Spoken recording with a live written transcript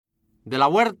de la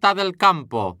Huerta del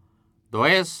Campo, do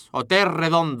es Oter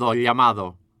Redondo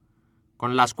llamado,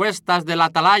 con las cuestas de la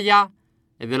Atalaya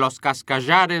y de los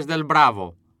Cascajares del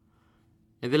Bravo,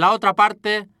 y de la otra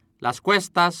parte las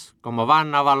cuestas como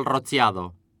van a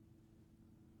Valroçiado.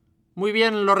 Muy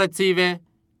bien lo reçibe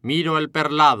Miro el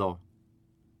perlado,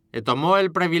 y tomó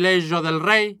el previlejo del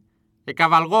rey y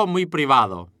cavalgó muy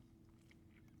privado.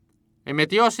 Y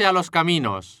metiósse a los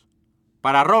caminos,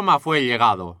 para Roma fue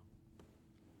llegado.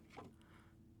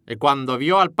 Y cuando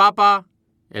vio al papa,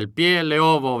 el pie le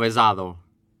hubo besado.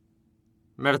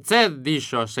 Merçed,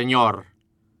 dixo, señor,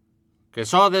 que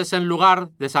sodes en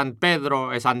lugar de Sant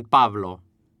Pedro y Sant Pablo.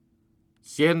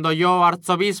 Siendo yo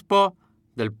arzobispo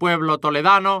del pueblo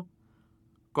toledano,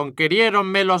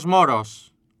 conquiriéronme los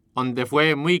moros, donde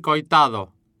fue muy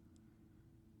coitado.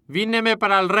 Víneme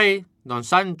para el rey don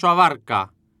Sancho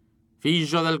Avarca,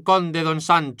 fillo del conde don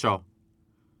Sancho,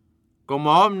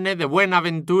 como hombre de buena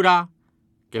ventura,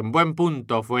 que en buen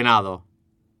punto fue nado.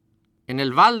 En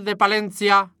el val de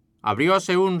Palencia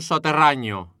abrióse un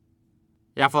soterraño,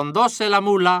 y afondóse la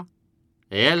mula,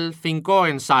 y él fincó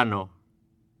en sano.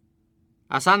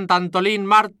 A Sant Antolín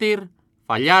mártir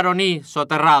fallaron y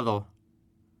soterrado.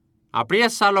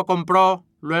 Apriesa lo compró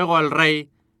luego el rey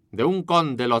de un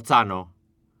conde lozano.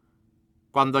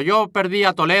 Cuando yo perdí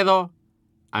a Toledo,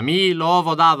 a mí lo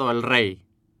hubo dado el rey.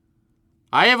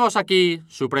 Haevos aquí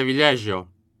su privilegio,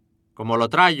 como lo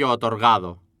trayo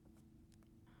otorgado.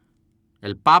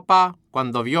 El papa,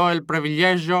 cuando vio el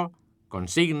privilegio con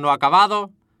signo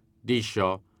acabado,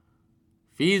 dixo: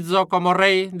 Fizo como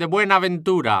rey de buena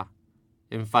ventura,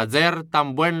 en fazer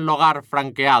tan buen lugar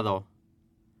franqueado.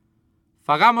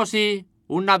 Fagamos y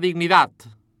una dignidad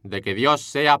de que Dios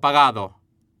sea pagado,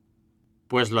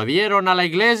 pues lo dieron a la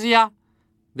iglesia,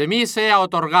 de mí sea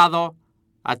otorgado,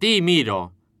 a ti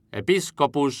Miro,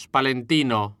 episcopus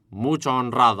palentino, mucho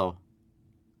honrado.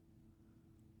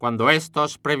 Cuando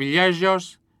estos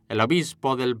privilegios el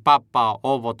obispo del papa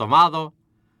hubo tomado,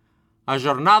 a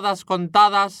jornadas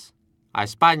contadas a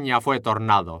España fue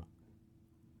tornado.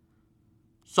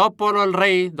 Sópolo el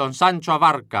rey don Sancho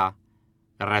Avarca,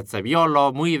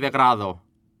 recibiólo muy de grado.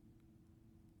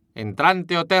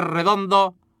 Entrante Oter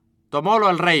Redondo, tomólo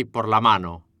el rey por la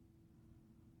mano.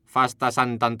 Fasta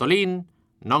Sant Antolín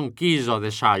non quiso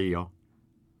deixallo.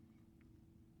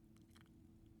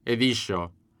 E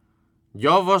dixo: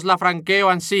 yo vos la franqueo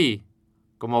ansí,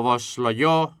 como vos lo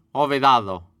yo hove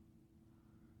dado.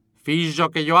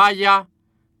 Fillo que yo haya,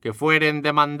 que fueren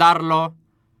demandarlo,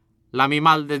 la mi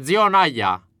maldición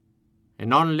haya, e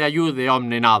non le ayude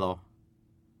omnenado.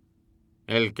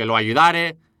 El que lo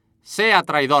ayudare, sea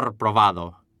traidor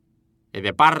probado, e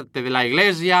de parte de la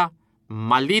iglesia,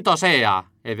 maldito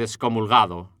sea e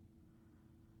descomulgado.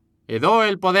 E do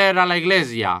el poder a la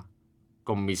iglesia,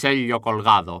 con mi sello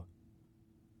colgado.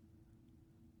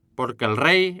 Porque el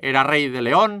rey era rey de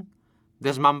León,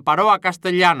 desmamparó a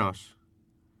castellanos.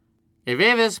 E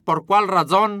vedes por cuál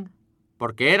razón,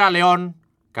 porque era León,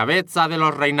 cabeza de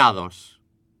los reinados.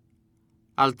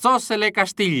 Alçóssele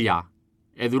Castilla,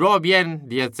 e duró bien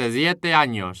 17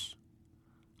 años.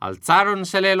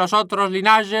 Alzáronsele los otros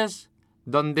linajes,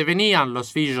 donde venían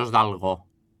los fillos d'algo.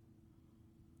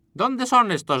 ¿Dónde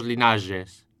son estos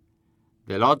linajes?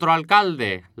 Del otro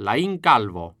alcalde, Laín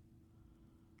Calvo.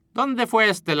 ¿Dónde fue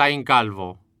este Laín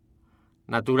Calvo?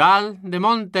 Natural de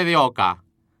Monte de Oca.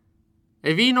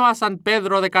 E vino a Sant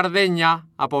Pedro de Cardeña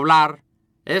a poblar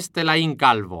este Laín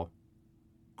Calvo,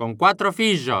 con 4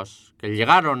 fillos que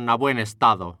llegaron a buen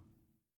estado.